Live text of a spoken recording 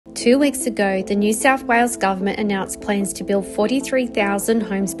2 weeks ago, the New South Wales Government announced plans to build 43,000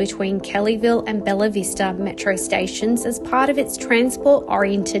 homes between Kellyville and Bella Vista metro stations as part of its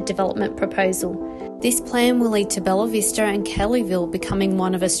transport-oriented development proposal. This plan will lead to Bella Vista and Kellyville becoming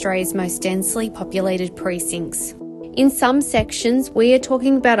one of Australia's most densely populated precincts. In some sections, we are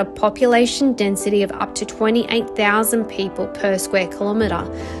talking about a population density of up to 28,000 people per square kilometre,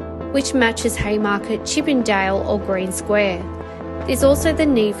 which matches Haymarket, Chippendale or Green Square. There's also the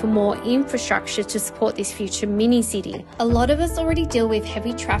need for more infrastructure to support this future mini-city. A lot of us already deal with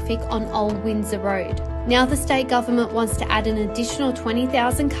heavy traffic on Old Windsor Road. Now the state government wants to add an additional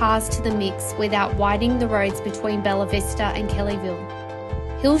 20,000 cars to the mix without widening the roads between Bella Vista and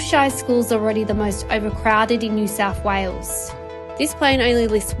Kellyville. Hills Shire schools are already the most overcrowded in New South Wales. This plan only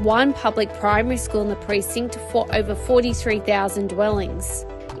lists one public primary school in the precinct for over 43,000 dwellings.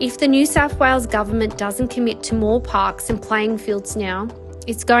 If the New South Wales Government doesn't commit to more parks and playing fields now,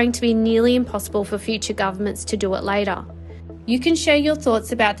 it's going to be nearly impossible for future governments to do it later. You can share your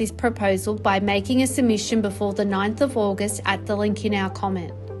thoughts about this proposal by making a submission before the 9th of August at the link in our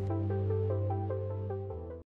comment.